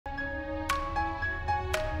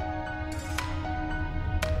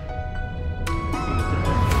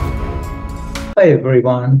Hi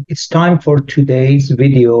everyone, it's time for today's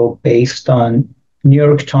video based on New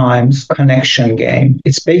York Times connection game.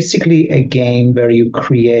 It's basically a game where you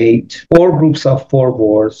create four groups of four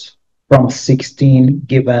words from 16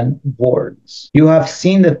 given words. You have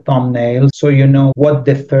seen the thumbnail, so you know what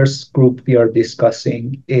the first group we are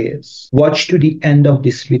discussing is. Watch to the end of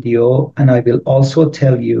this video and I will also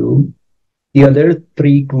tell you the other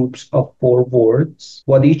three groups of four words,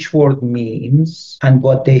 what each word means, and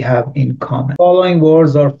what they have in common. Following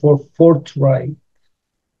words are for forthright,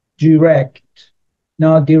 direct.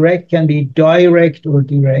 Now, direct can be direct or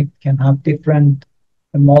direct, can have different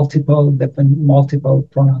multiple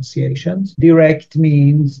pronunciations. Direct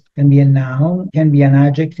means can be a noun, can be an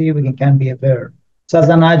adjective, it can be a verb. So as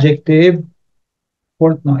an adjective,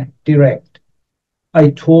 fortnight, direct.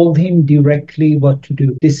 I told him directly what to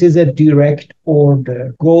do. This is a direct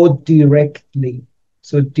order. Go directly.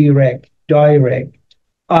 So direct, direct.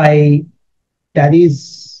 That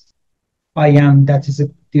is a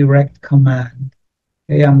direct command.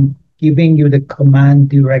 Okay, I'm giving you the command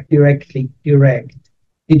directly, direct.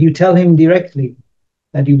 Did you tell him directly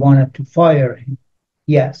that you wanted to fire him?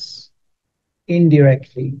 Yes.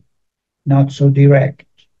 Indirectly, not so direct,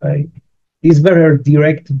 right? These were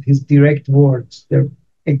his direct words. They're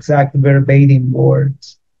exact verbatim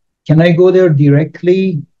words. Can I go there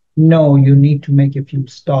directly? No, you need to make a few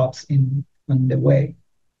stops on the way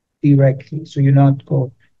directly. So you're not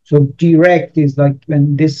go. So direct is like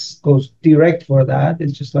when this goes direct for that,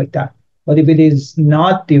 it's just like that. But if it is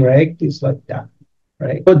not direct, it's like that,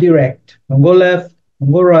 right? Go direct. Don't go left,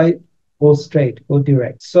 don't go right, go straight, go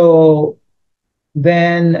direct. So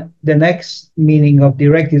then the next meaning of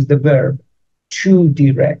direct is the verb. To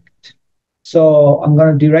direct. So I'm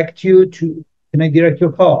going to direct you to, can I direct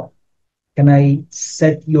your call? Can I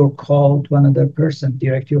set your call to another person?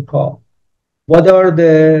 Direct your call. What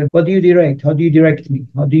do you direct? How do you direct me?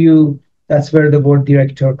 That's where the word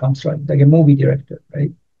director comes from, like a movie director,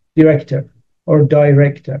 right? Director or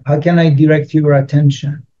director. How can I direct your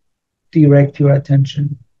attention? Direct your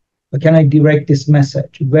attention. How can I direct this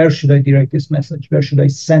message? Where should I direct this message? Where should I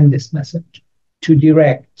send this message? To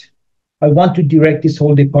direct. I want to direct this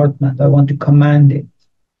whole department. I want to command it.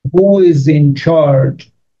 Who is in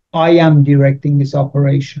charge? I am directing this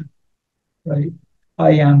operation, right?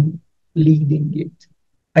 I am leading it.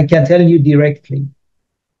 I can tell you directly,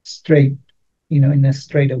 straight, in a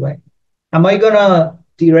straight way. Am I going to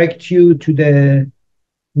direct you to the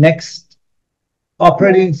next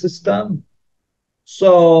operating system?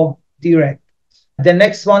 So direct. The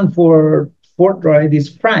next one for Fortright is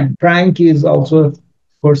Frank. Frank is also, of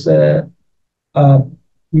course, a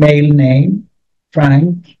male name,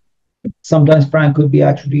 Frank. Sometimes Frank could be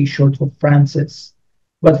actually short for Francis.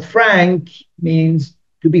 But Frank means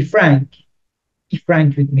to be frank. Be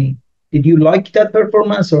frank with me. Did you like that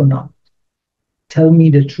performance or not? Tell me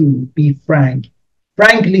the truth. Be frank.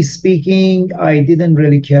 Frankly speaking, I didn't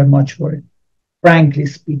really care much for it. Frankly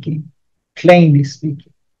speaking, plainly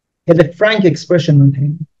speaking. He had a frank expression on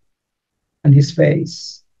him and his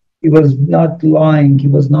face. He was not lying. He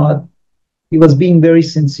was being very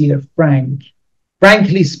sincere, frank.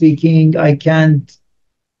 Frankly speaking, I can't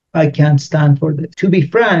stand for this. To be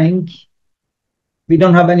frank, we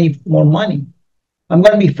don't have any more money. I'm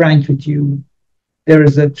going to be frank with you. There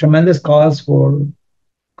is a tremendous cause for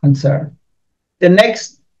concern. The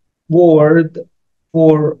next word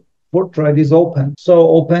for forthright is open. So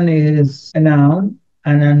open is a noun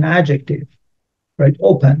and an adjective, right?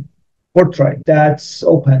 Open, forthright. That's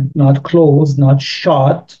open, not closed, not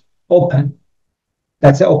shut, open.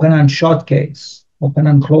 That's an open and shut case, open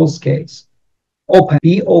and closed case. Open,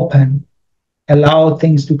 be open, allow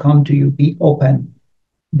things to come to you, be open.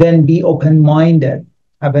 Then be open-minded,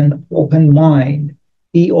 have an open mind,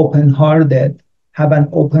 be open-hearted, have an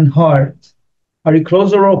open heart. Are you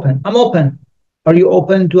closed or open? I'm open. Are you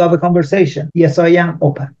open to have a conversation? Yes, I am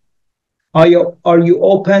open. Are you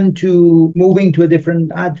open to moving to a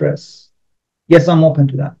different address? Yes, I'm open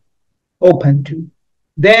to that. Open to.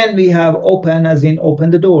 Then we have open as in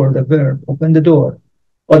open the door, the verb, open the door.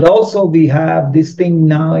 But also we have this thing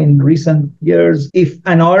now in recent years, if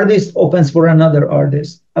an artist opens for another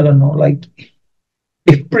artist, I don't know, like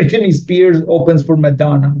if Britney Spears opens for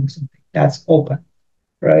Madonna or something, that's open,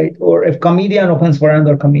 right? Or if comedian opens for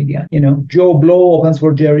another comedian, Joe Blow opens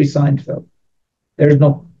for Jerry Seinfeld. There's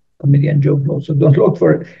no comedian Joe Blow, so don't look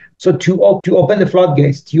for it. So to open the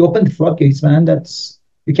floodgates, man,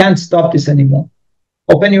 you can't stop this anymore.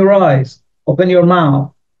 Open your eyes, open your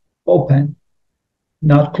mouth, open,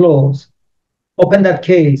 not close. Open that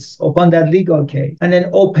case, open that legal case, and then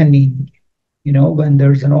opening. When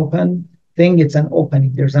there's an open thing, it's an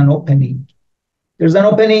opening. There's an opening. There's an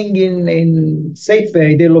opening in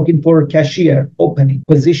Safeway. They're looking for a cashier opening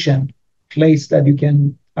position, place that you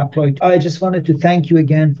can apply to. I just wanted to thank you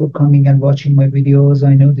again for coming and watching my videos.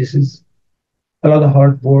 I know this is a lot of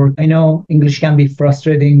hard work. I know English can be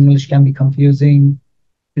frustrating. English can be confusing.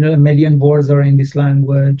 A million words are in this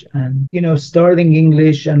language, and starting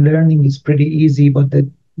English and learning is pretty easy, but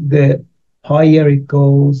the higher it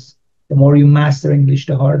goes, the more you master English,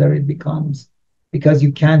 the harder it becomes, because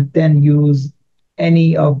you can't then use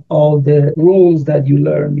any of all the rules that you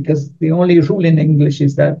learn, because the only rule in English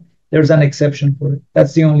is that there's an exception for it.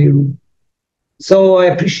 That's the only rule. So I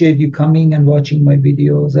appreciate you coming and watching my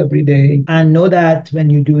videos every day, and know that when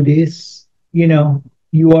you do this,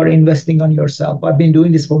 you are investing on yourself. I've been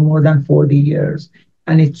doing this for more than 40 years,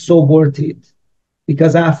 and it's so worth it,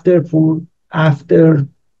 because after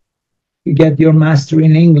you get your mastery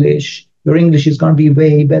in English, your English is going to be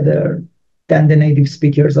way better than the native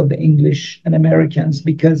speakers of the English and Americans,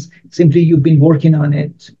 because simply you've been working on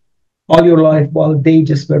it all your life while they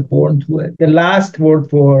just were born to it. The last word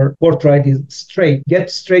for Fortright is straight.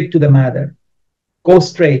 Get straight to the matter. Go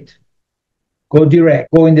straight. Go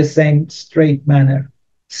direct. Go in the same straight manner.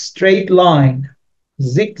 Straight line.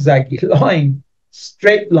 Zigzaggy line.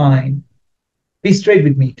 Straight line. Be straight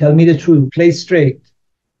with me. Tell me the truth. Play straight.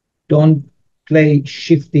 Don't play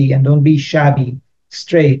shifty, and don't be shabby.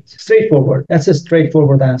 Straightforward. That's a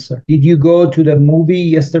straightforward answer. Did you go to the movie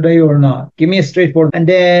yesterday or not? Give me a straightforward. And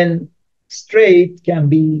then straight can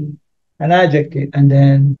be an adjective. And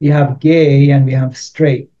then we have gay and we have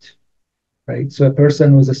straight, right? So a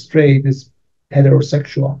person who's a straight is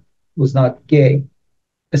heterosexual, who's not gay.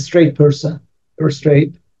 A straight person. You're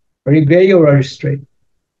straight. Are you gay or are you straight?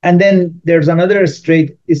 And then there's another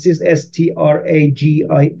straight. This is STRAIGHT,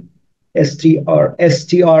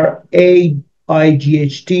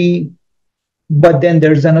 but then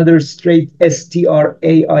there's another straight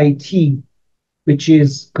STRAIT, which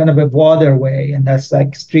is kind of a waterway, and that's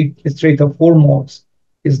like Strait of Hormuz.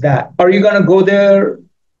 Is that? Are you gonna go there?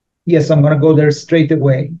 Yes, I'm gonna go there straight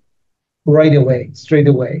away, right away, straight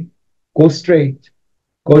away. Go straight,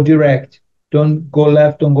 go direct. Don't go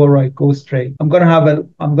left, don't go right, go straight. I'm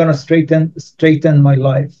gonna straighten my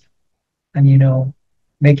life, and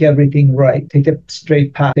make everything right. Take a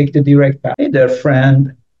straight path, take the direct path. Hey there,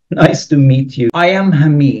 friend. Nice to meet you. I am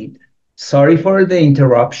Hamid. Sorry for the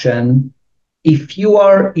interruption. If you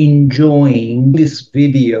are enjoying this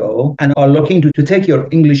video and are looking to take your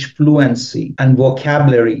English fluency and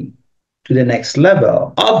vocabulary to the next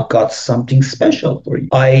level, I've got something special for you.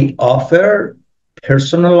 I offer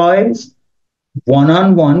personalized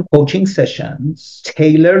one-on-one coaching sessions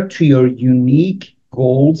tailored to your unique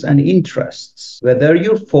goals and interests. Whether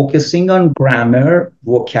you're focusing on grammar,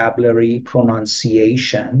 vocabulary,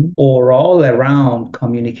 pronunciation, or all around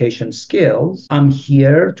communication skills, I'm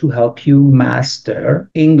here to help you master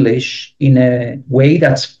English in a way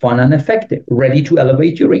that's fun and effective. Ready to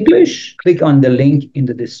elevate your English? Click on the link in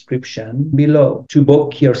the description below to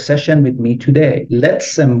book your session with me today.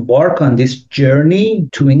 Let's embark on this journey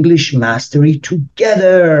to English mastery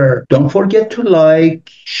together. Don't forget to like,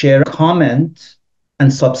 share, comment,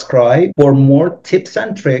 and subscribe for more tips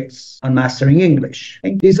and tricks on mastering English.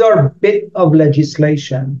 These are a bit of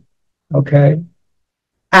legislation, okay?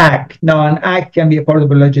 Act. Now, an act can be a part of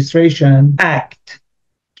a legislation. Act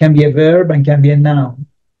can be a verb and can be a noun.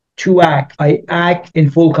 To act. I act in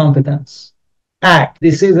full confidence. Act.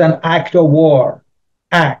 This is an act of war.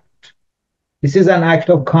 Act. This is an act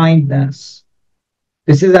of kindness.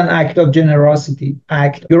 This is an act of generosity.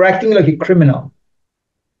 Act. You're acting like a criminal.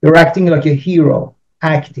 You're acting like a hero.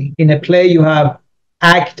 Acting. In a play, you have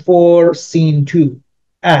act 4, scene 2.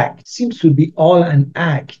 Act. Seems to be all an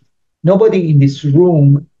act. Nobody in this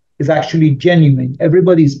room is actually genuine.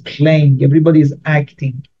 Everybody's playing. Everybody's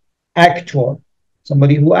acting. Actor.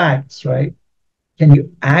 Somebody who acts, right? Can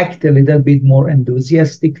you act a little bit more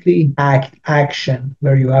enthusiastically? Act. Action.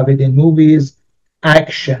 Where you have it in movies.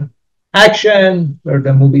 Action. Action. Where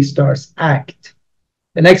the movie starts. Act.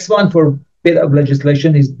 The next one for bit of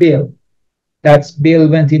legislation is bill. That bill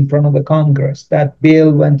went in front of the Congress. That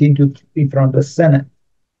bill went in front of the Senate,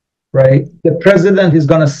 right? The president is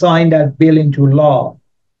going to sign that bill into law.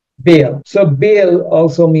 Bill. So bill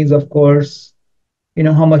also means, of course,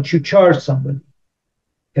 how much you charge somebody.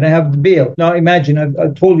 Can I have the bill? Now imagine,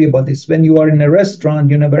 I've told you about this. When you are in a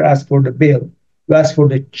restaurant, you never ask for the bill. You ask for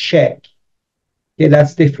the check. Okay,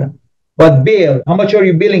 that's different. But bill, how much are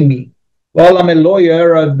you billing me? Well, I'm a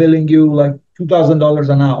lawyer. I'm billing you like $2,000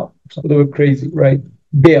 an hour. So they were crazy, right?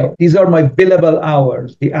 Bill. These are my billable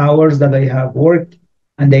hours, the hours that I have worked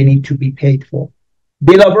and they need to be paid for.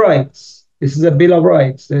 Bill of rights. This is a bill of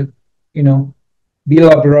rights that,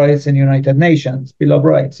 Bill of Rights in United Nations. Bill of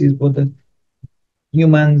Rights is what the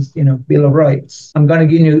humans, Bill of Rights. I'm going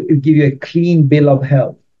to give you a clean bill of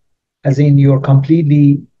health, as in you're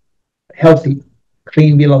completely healthy,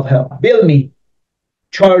 clean bill of health. Bill me,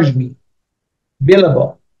 charge me,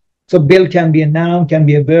 billable. So bill can be a noun, can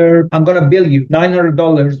be a verb. I'm going to bill you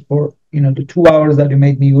 $900 for, the 2 hours that you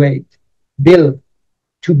made me wait. Bill,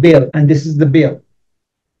 to bill. And this is the bill.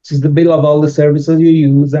 This is the bill of all the services you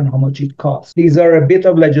use and how much it costs. These are a bit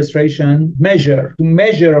of legislation. Measure. To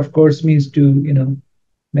measure, of course, means to,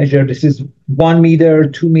 measure. This is 1 meter,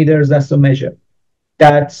 2 meters, that's the measure.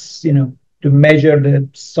 That's, to measure the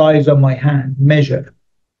size of my hand, measure.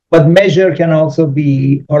 But measure can also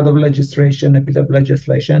be part of legislation, a bit of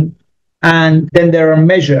legislation. And then there are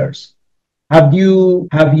measures. Have you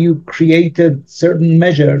created certain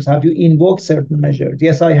measures? Have you invoked certain measures?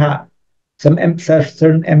 Yes, I have.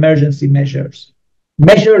 Certain emergency measures.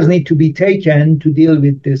 Measures need to be taken to deal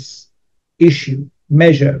with this issue.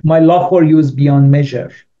 Measure. My love for you is beyond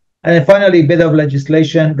measure. And then finally, a bit of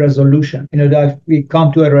legislation, resolution. That we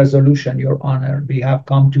come to a resolution, Your Honor. We have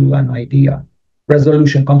come to an idea.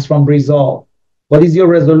 Resolution comes from resolve. What is your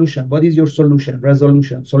resolution? What is your solution?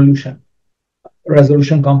 Resolution, solution.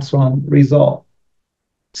 Resolution comes from resolve.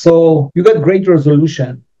 So you got great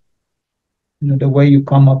resolution. The way you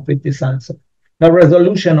come up with this answer. Now,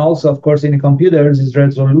 resolution also, of course, in computers is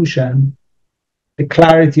resolution, the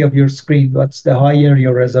clarity of your screen. What's the higher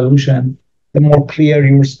your resolution, the more clear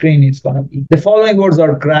your screen is going to be. The following words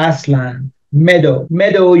are grassland, meadow.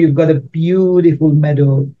 Meadow, you've got a beautiful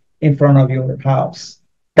meadow in front of your house.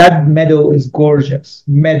 That meadow is gorgeous,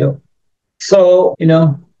 meadow. So,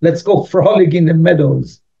 let's go frolic in the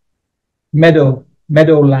meadows. Meadow.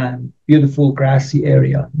 Meadowland, beautiful grassy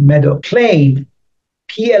area, meadow. Plain,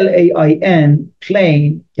 Plain,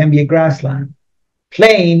 plain can be a grassland.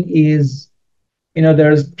 Plain is,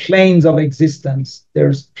 there's planes of existence.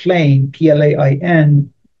 There's plain,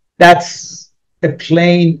 Plain. That's a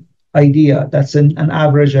plain idea. That's an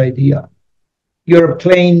average idea. You're a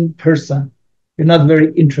plain person. You're not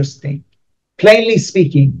very interesting. Plainly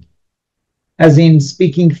speaking, as in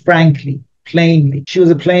speaking frankly. Plainly. She was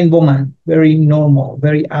a plain woman, very normal,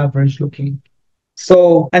 very average looking.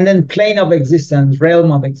 So, and then plane of existence,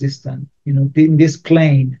 realm of existence, in this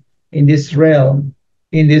plane, in this realm,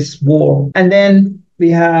 in this world. And then we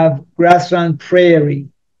have grassland, prairie.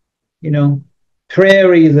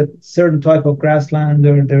 Prairie is a certain type of grassland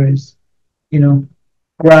where there is,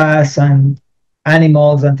 grass and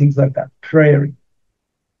animals and things like that, prairie.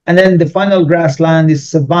 And then the final grassland is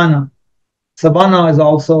savanna. Savannah is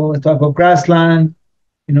also a type of grassland.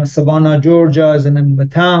 Savannah, Georgia is the name of a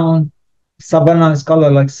town. Savannah is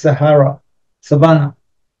colored like Sahara. Savannah,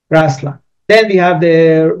 grassland. Then we have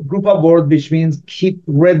the group of words which means keep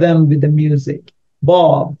rhythm with the music.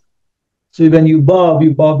 Bob. So when you bob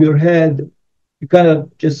your head. You kind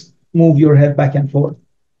of just move your head back and forth.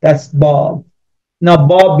 That's bob. Now,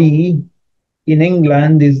 Bobby in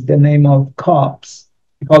England is the name of cops.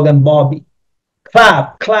 We call them Bobby.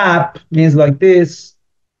 Clap means like this,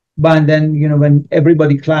 but then when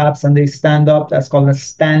everybody claps and they stand up, that's called a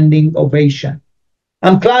standing ovation.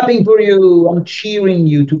 I'm clapping for you, I'm cheering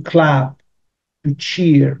you. To clap, to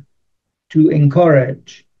cheer, to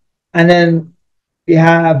encourage. And then we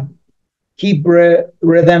have keep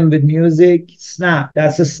rhythm with music. Snap,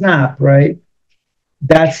 that's a snap, right?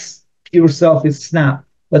 That's pure self is snap.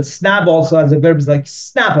 But snap also has a verb, is like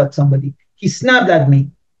snap at somebody. He snapped at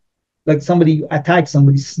me. Like somebody attacked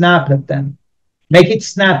somebody, snap at them. Make it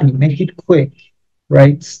snappy, make it quick,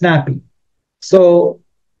 right? Snappy. So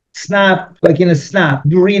snap, like in a snap,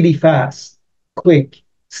 really fast, quick,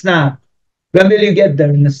 snap. When will you get there?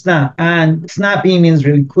 In a snap. And snappy means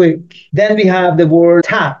really quick. Then we have the word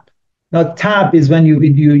tap. Now tap is when you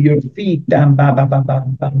do your feet, bam, bam, bam, bam,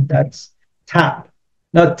 bam, bam. That's tap.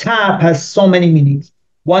 Now tap has so many meanings.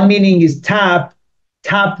 One meaning is tap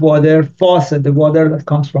water, faucet, the water that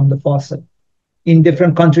comes from the faucet. In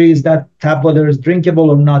different countries, that tap water is drinkable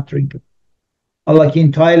or not drinkable. Like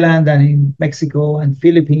in Thailand and in Mexico and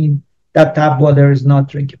Philippines, that tap water is not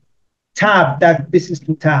drinkable. This is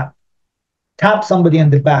to tap. Tap somebody on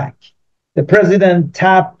the back. The president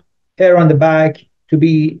tap her on the back to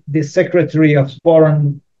be the Secretary of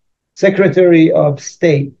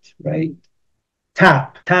State, right?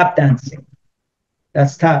 Tap dancing.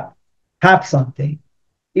 That's tap. Tap something.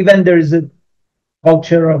 Even there is a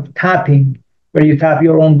culture of tapping where you tap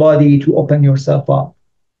your own body to open yourself up.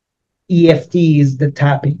 EFT is the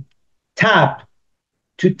tapping.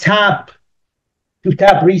 To tap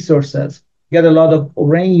resources. You get a lot of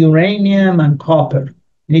uranium and copper.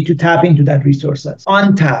 You need to tap into that resources.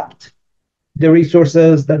 Untapped. the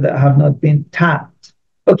resources that have not been tapped.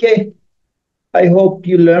 Okay, I hope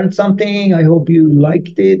you learned something. I hope you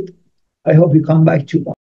liked it. I hope you come back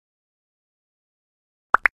to